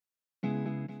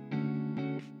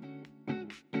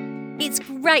It's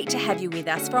great to have you with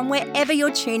us from wherever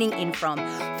you're tuning in from.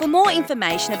 For more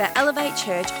information about Elevate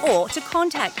Church or to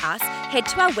contact us, head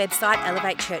to our website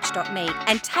elevatechurch.me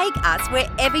and take us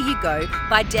wherever you go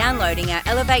by downloading our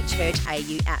Elevate Church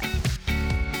AU app.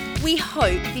 We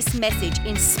hope this message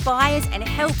inspires and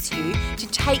helps you to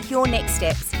take your next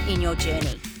steps in your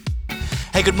journey.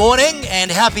 Hey, good morning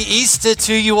and happy Easter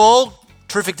to you all.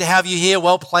 Terrific to have you here.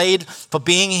 Well played for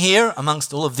being here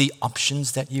amongst all of the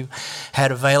options that you had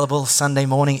available Sunday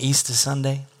morning, Easter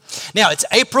Sunday. Now, it's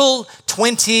April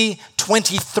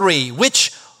 2023,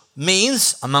 which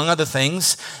means, among other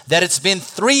things, that it's been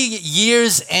 3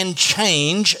 years and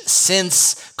change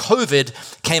since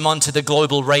COVID came onto the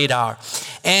global radar.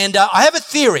 And I have a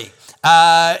theory.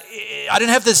 I don't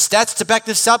have the stats to back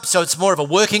this up, so it's more of a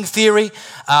working theory.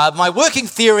 My working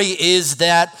theory is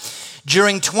that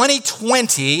during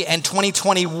 2020 and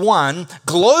 2021,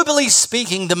 globally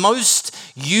speaking, the most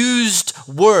used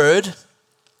word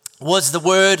was the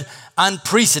word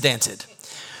unprecedented,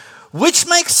 which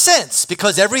makes sense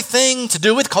because everything to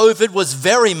do with COVID was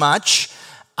very much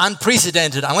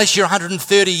unprecedented, unless you're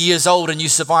 130 years old and you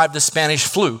survived the Spanish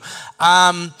flu.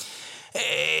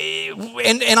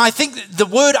 And I think the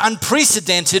word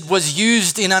unprecedented was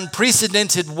used in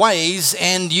unprecedented ways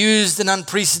and used an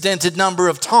unprecedented number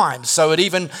of times. So it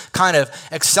even kind of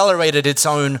accelerated its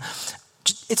own.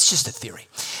 It's just a theory.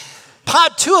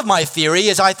 Part two of my theory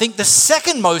is I think the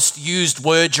second most used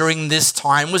word during this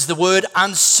time was the word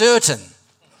uncertain,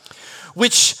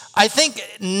 which I think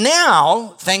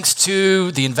now, thanks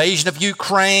to the invasion of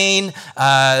Ukraine,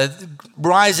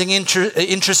 rising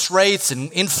interest rates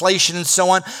and inflation and so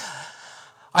on,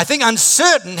 I think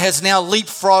uncertain has now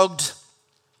leapfrogged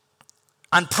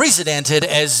unprecedented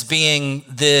as being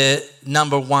the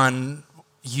number one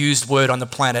used word on the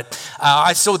planet.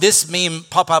 I saw this meme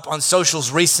pop up on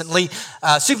socials recently.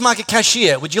 Supermarket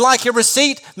cashier, would you like your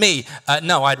receipt? Me,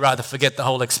 no, I'd rather forget the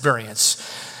whole experience.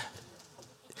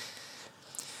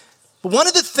 But one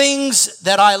of the things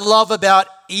that I love about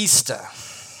Easter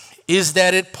is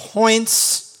that it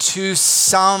points to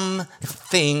some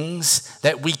things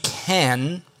that we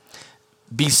can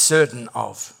be certain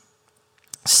of.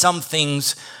 Some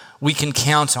things we can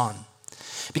count on.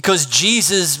 Because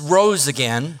Jesus rose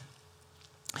again,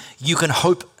 you can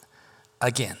hope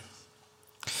again.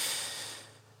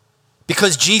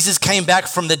 Because Jesus came back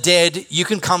from the dead, you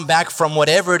can come back from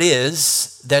whatever it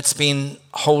is that's been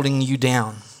holding you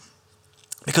down.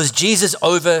 Because Jesus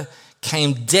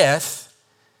overcame death,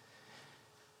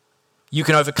 you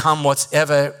can overcome what's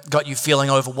ever got you feeling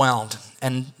overwhelmed.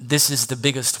 And this is the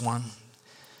biggest one.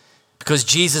 Because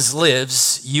Jesus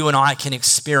lives, you and I can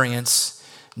experience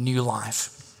new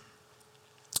life.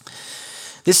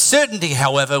 This certainty,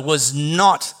 however, was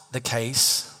not the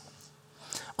case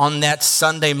on that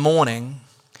Sunday morning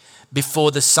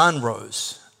before the sun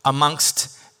rose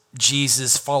amongst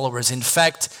Jesus' followers. In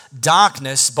fact,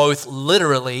 darkness, both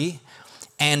literally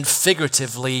and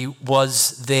figuratively,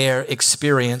 was their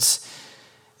experience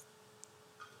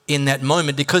in that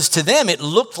moment, because to them it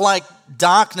looked like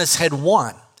darkness had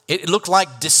won. It looked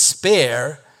like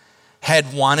despair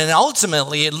had won, and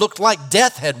ultimately it looked like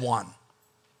death had won.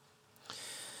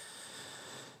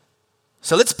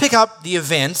 So let's pick up the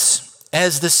events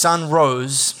as the sun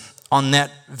rose on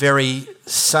that very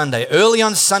Sunday. Early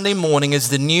on Sunday morning, as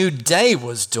the new day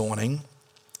was dawning,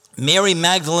 Mary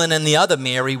Magdalene and the other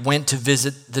Mary went to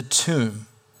visit the tomb.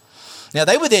 Now,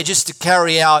 they were there just to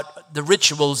carry out the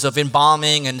rituals of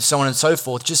embalming and so on and so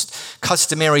forth, just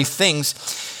customary things.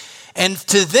 And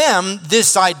to them,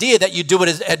 this idea that you do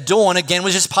it at dawn, again,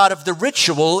 was just part of the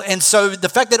ritual. And so the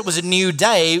fact that it was a new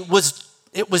day was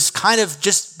kind of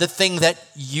just the thing that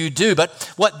you do. But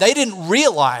what they didn't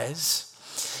realize,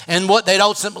 and what they'd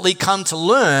ultimately come to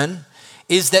learn,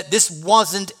 is that this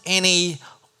wasn't any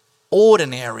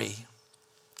ordinary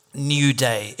new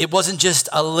day. It wasn't just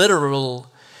a literal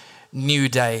new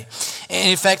day. And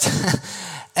in fact,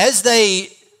 as they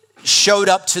showed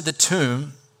up to the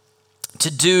tomb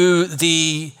to do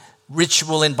the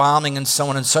ritual embalming and so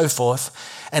on and so forth,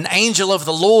 an angel of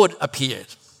the Lord appeared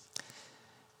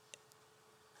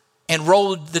and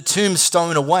rolled the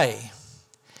tombstone away,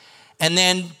 and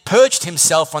then perched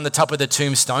himself on the top of the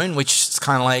tombstone, which is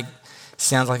kind of like,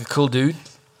 sounds like a cool dude.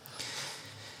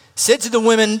 Said to the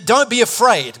women, don't be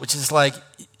afraid, which is like,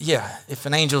 yeah, if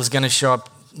an angel is going to show up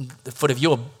at the foot of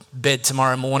your bed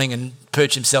tomorrow morning and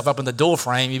perch himself up on the door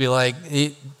frame, you'd be like,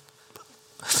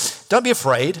 don't be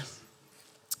afraid.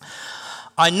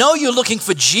 I know you're looking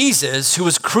for Jesus who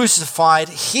was crucified.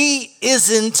 He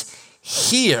isn't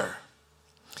here.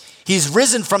 He's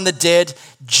risen from the dead,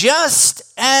 just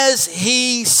as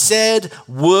he said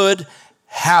would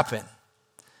happen.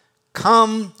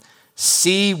 Come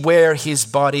see where his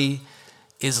body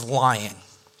is lying.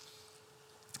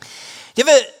 You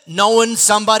ever known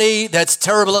somebody that's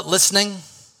terrible at listening?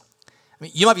 I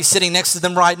mean, you might be sitting next to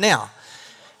them right now.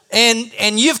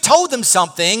 And you've told them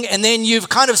something, and then you've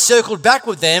kind of circled back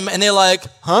with them, and they're like,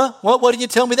 huh? What didn't you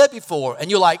tell me that before? And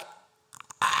you're like,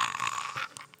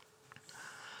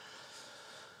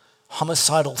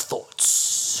 homicidal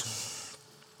thoughts.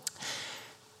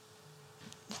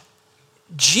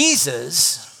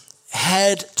 Jesus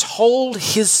had told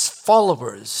his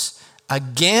followers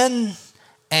again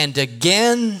and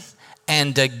again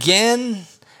and again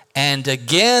and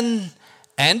again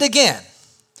and again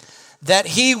that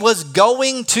he was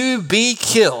going to be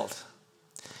killed,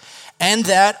 and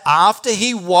that after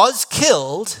he was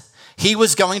killed, he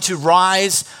was going to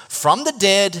rise from the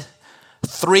dead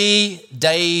 3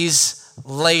 days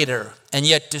later. And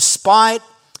yet, despite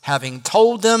having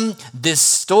told them this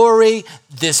story,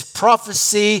 this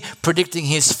prophecy predicting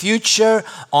his future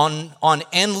on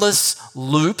endless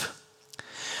loop,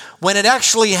 when it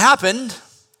actually happened,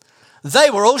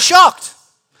 they were all shocked.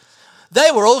 They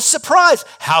were all surprised.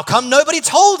 How come nobody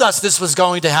told us this was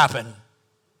going to happen?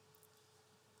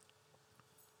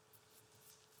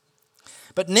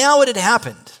 But now it had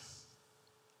happened.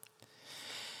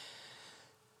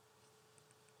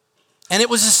 And it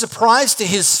was a surprise to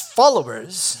his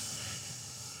followers.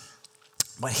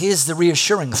 But here's the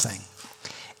reassuring thing.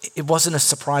 It wasn't a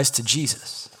surprise to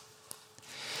Jesus.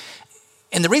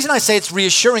 And the reason I say it's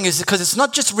reassuring is because it's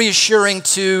not just reassuring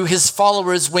to his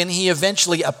followers when he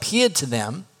eventually appeared to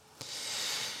them.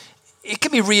 It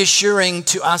can be reassuring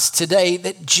to us today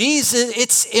that Jesus,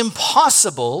 it's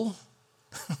impossible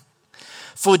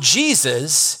for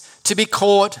Jesus to be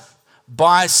caught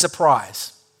by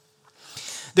surprise.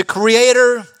 The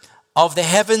creator of the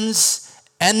heavens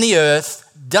and the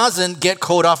earth doesn't get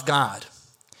caught off guard.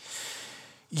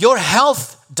 Your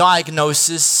health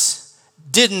diagnosis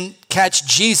didn't catch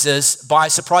Jesus by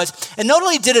surprise. And not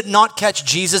only did it not catch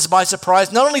Jesus by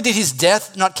surprise, not only did his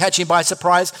death not catch him by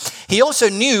surprise, he also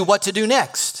knew what to do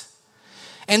next.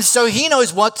 And so he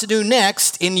knows what to do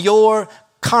next in your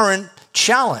current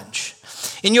challenge.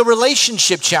 In your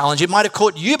relationship challenge, it might have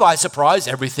caught you by surprise.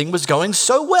 Everything was going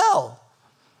so well.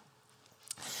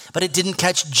 But it didn't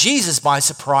catch Jesus by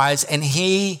surprise, and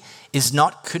he is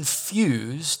not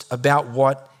confused about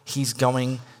what he's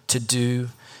going to do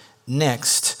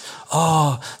next.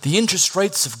 Oh, the interest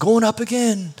rates have gone up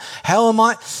again. How am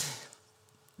I?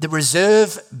 The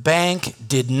Reserve Bank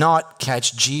did not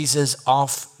catch Jesus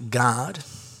off guard,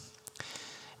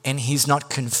 and he's not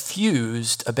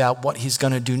confused about what he's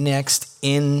going to do next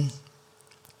in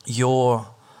your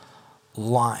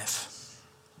life.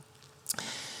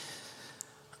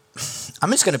 I'm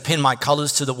just going to pin my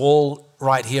colors to the wall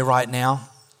right here, right now.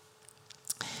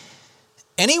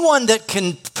 Anyone that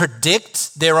can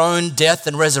predict their own death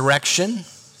and resurrection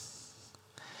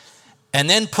and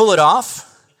then pull it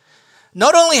off,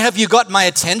 not only have you got my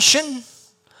attention,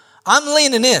 I'm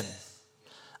leaning in.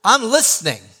 I'm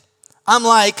listening. I'm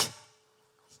like,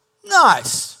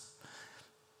 nice.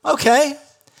 Okay.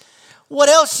 What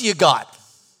else you got?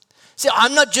 See,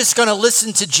 I'm not just going to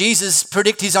listen to Jesus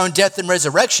predict his own death and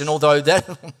resurrection, although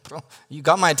that you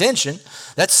got my attention.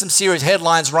 That's some serious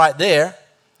headlines right there.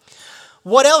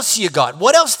 What else you got?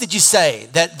 What else did you say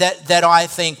that I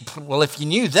think, well, if you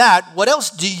knew that, what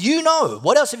else do you know?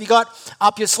 What else have you got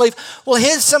up your sleeve? Well,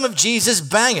 here's some of Jesus'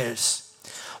 bangers.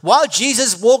 While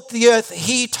Jesus walked the earth,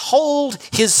 he told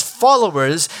his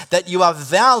followers that you are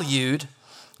valued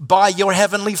by your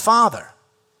heavenly Father.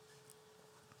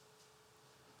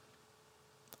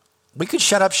 We could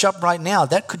shut up shop right now.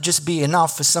 That could just be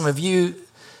enough for some of you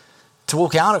to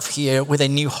walk out of here with a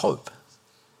new hope.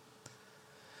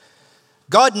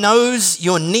 God knows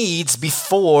your needs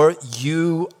before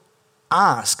you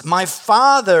ask. My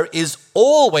Father is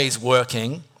always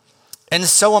working, and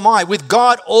so am I. With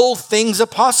God, all things are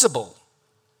possible.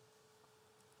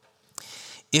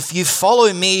 If you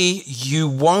follow me, you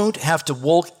won't have to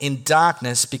walk in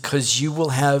darkness because you will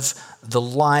have the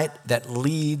light that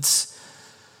leads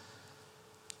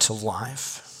to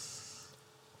life.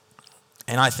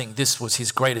 And I think this was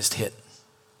his greatest hit.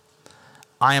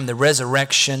 I am the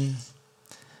resurrection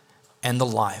and the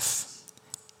life.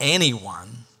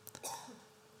 Anyone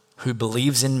who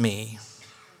believes in me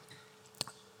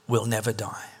will never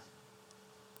die.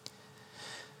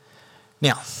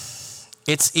 Now,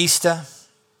 it's Easter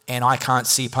and I can't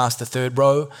see past the third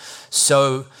row.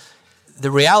 So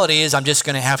the reality is I'm just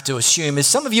going to have to assume is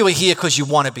some of you are here because you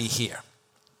want to be here.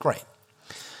 Great.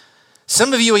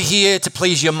 Some of you are here to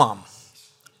please your mom.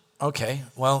 Okay,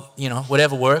 well,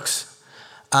 whatever works.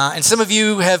 And some of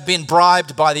you have been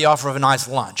bribed by the offer of a nice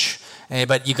lunch,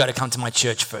 but you got to come to my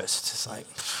church first. It's like,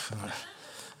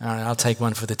 all right, I'll take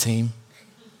one for the team.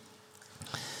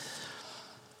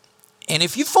 And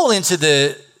if you fall into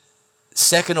the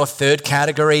second or third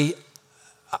category,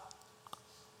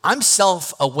 I'm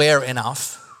self-aware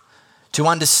enough to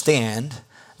understand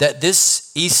that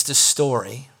this Easter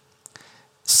story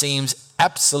seems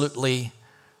absolutely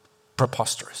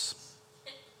preposterous.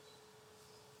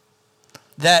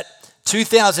 That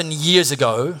 2,000 years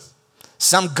ago,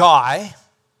 some guy,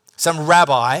 some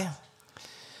rabbi,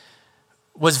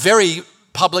 was very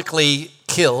publicly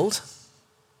killed.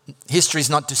 History's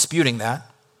not disputing that.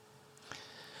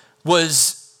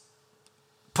 Was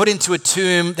put into a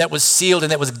tomb that was sealed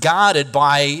and that was guarded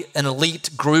by an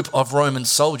elite group of Roman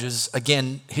soldiers.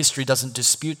 Again, history doesn't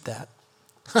dispute that.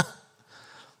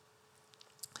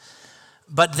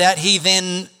 But that he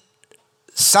then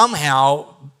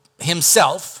somehow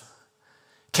himself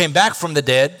came back from the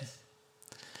dead,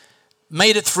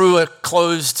 made it through a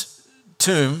closed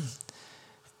tomb,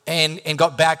 and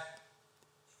got back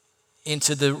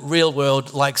into the real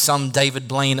world like some David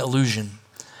Blaine illusion.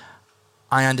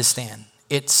 I understand.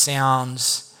 It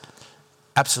sounds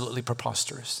absolutely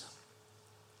preposterous.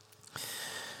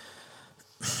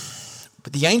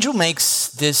 But the angel makes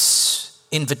this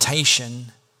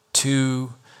invitation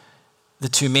to the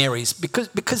two Marys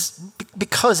because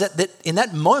in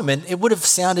that moment it would have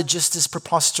sounded just as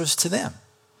preposterous to them.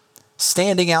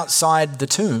 Standing outside the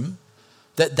tomb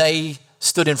that they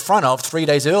stood in front of 3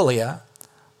 days earlier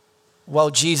while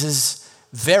Jesus'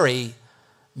 very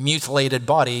mutilated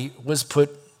body was put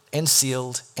and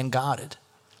sealed and guarded.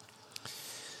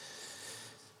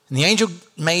 And the angel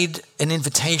made an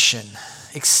invitation,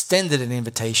 extended an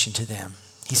invitation to them.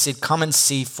 He said, come and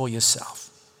see for yourself.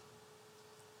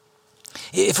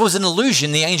 If it was an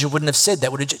illusion, the angel wouldn't have said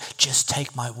that. Would have just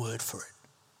take my word for it.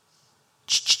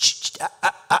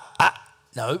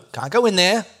 No, can't go in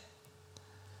there.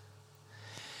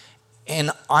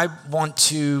 And I want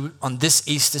to, on this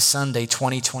Easter Sunday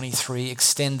 2023,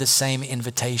 extend the same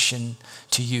invitation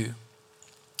to you.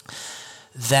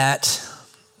 That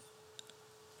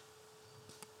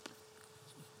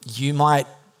you might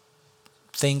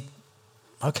think,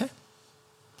 okay,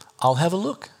 I'll have a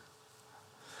look.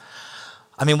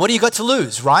 I mean, what do you got to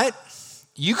lose, right?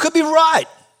 You could be right.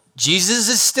 Jesus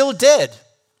is still dead.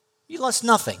 You lost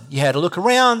nothing. You had to look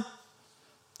around.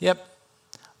 Yep,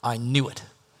 I knew it.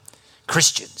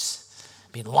 Christians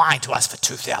have been lying to us for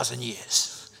 2,000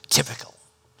 years. Typical.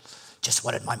 Just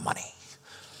wanted my money.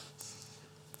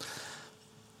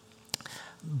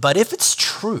 But if it's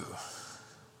true,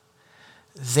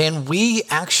 then we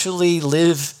actually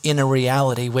live in a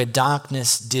reality where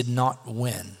darkness did not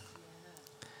win,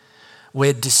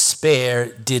 where despair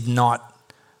did not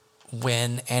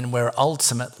win, and where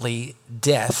ultimately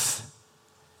death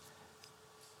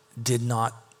did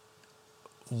not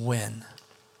win.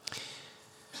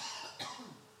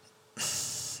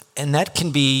 And that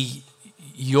can be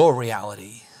your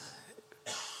reality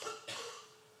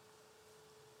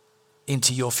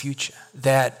into your future.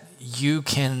 That you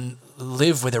can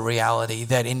live with a reality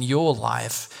that in your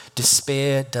life,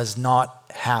 despair does not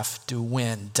have to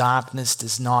win. Darkness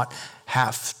does not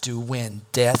have to win.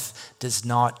 Death does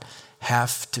not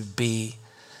have to be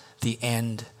the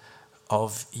end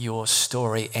of your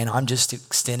story. And I'm just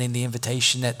extending the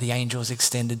invitation that the angels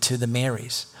extended to the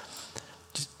Marys.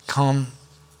 Just come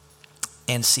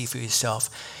and see for yourself.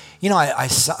 You know, I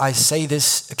say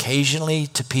this occasionally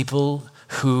to people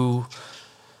who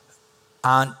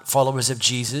aren't followers of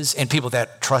Jesus and people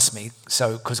that trust me.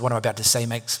 So, because what I'm about to say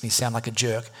makes me sound like a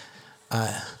jerk.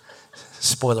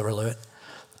 Spoiler alert.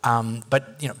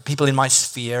 But, you know, people in my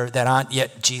sphere that aren't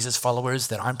yet Jesus followers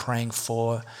that I'm praying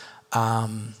for,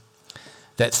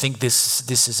 that think this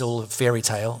is all a fairy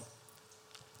tale.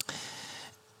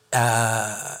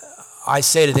 I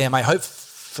say to them, I hope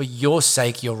for your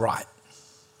sake you're right.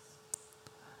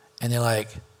 And they're like,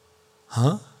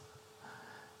 huh?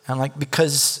 And I'm like,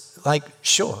 because, like,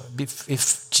 sure, if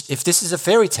this is a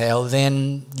fairy tale,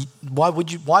 then why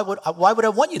would I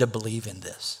want you to believe in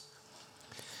this?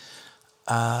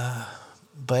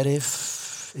 But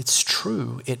if it's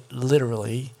true, it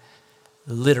literally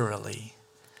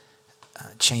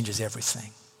changes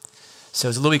everything. So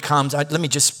as Louis comes, let me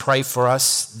just pray for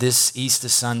us this Easter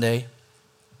Sunday.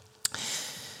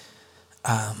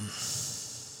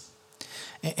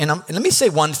 And let me say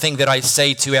one thing that I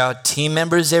say to our team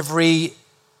members every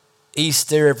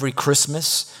Easter, every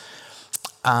Christmas.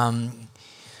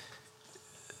 The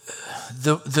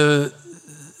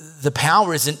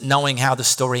power isn't knowing how the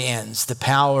story ends. The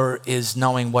power is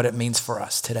knowing what it means for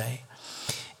us today.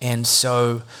 And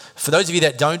so for those of you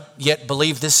that don't yet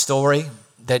believe this story,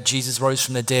 that Jesus rose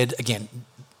from the dead, again,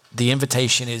 the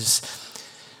invitation is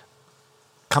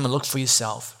come and look for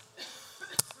yourself.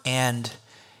 And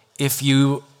if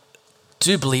you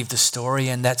do believe the story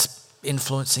and that's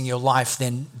influencing your life,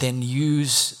 then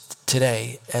use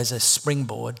today as a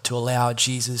springboard to allow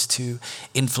Jesus to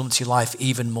influence your life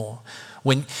even more.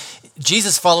 When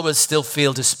Jesus' followers still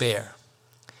feel despair,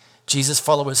 Jesus'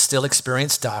 followers still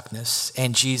experience darkness,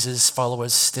 and Jesus'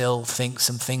 followers still think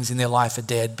some things in their life are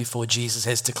dead before Jesus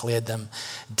has declared them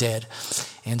dead.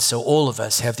 And so all of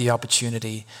us have the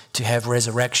opportunity to have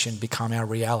resurrection become our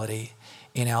reality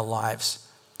in our lives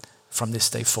from this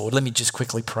day forward. Let me just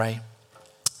quickly pray,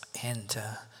 and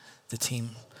the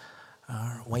team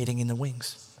are waiting in the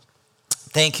wings.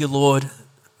 Thank you, Lord,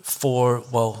 for,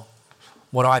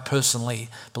 what I personally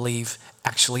believe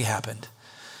actually happened.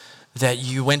 That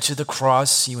you went to the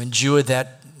cross, you endured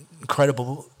that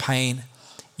incredible pain,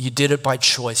 you did it by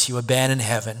choice, you abandoned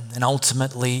heaven, and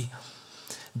ultimately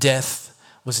death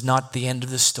was not the end of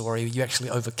the story. You actually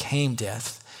overcame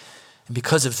death. And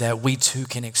because of that, we too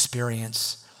can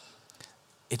experience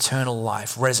eternal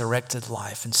life, resurrected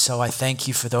life. And so I thank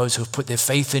you for those who have put their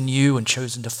faith in you and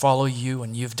chosen to follow you,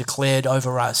 and you've declared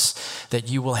over us that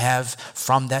you will have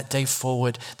from that day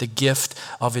forward the gift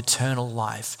of eternal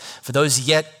life. For those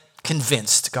yet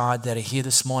convinced, God, that are here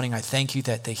this morning, I thank you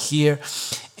that they're here,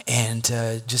 and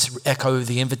just echo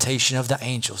the invitation of the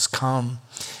angels. Come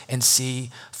and see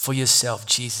for yourself.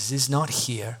 Jesus is not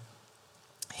here.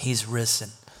 He's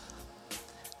risen.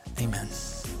 Amen.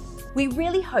 We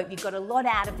really hope you got a lot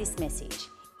out of this message.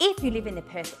 If you live in the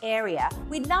Perth area,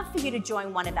 we'd love for you to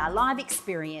join one of our live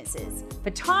experiences. For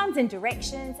times and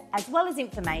directions, as well as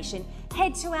information,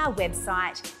 head to our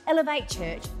website,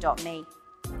 elevatechurch.me.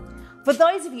 For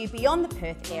those of you beyond the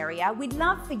Perth area, we'd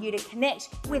love for you to connect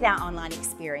with our online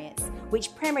experience,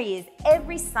 which premieres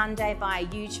every Sunday via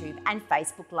YouTube and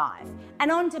Facebook Live, and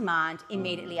on demand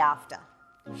immediately after.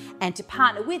 And to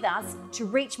partner with us to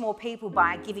reach more people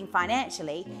by giving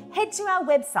financially, head to our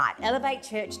website,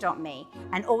 elevatechurch.me,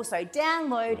 and also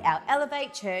download our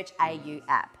Elevate Church AU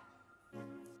app.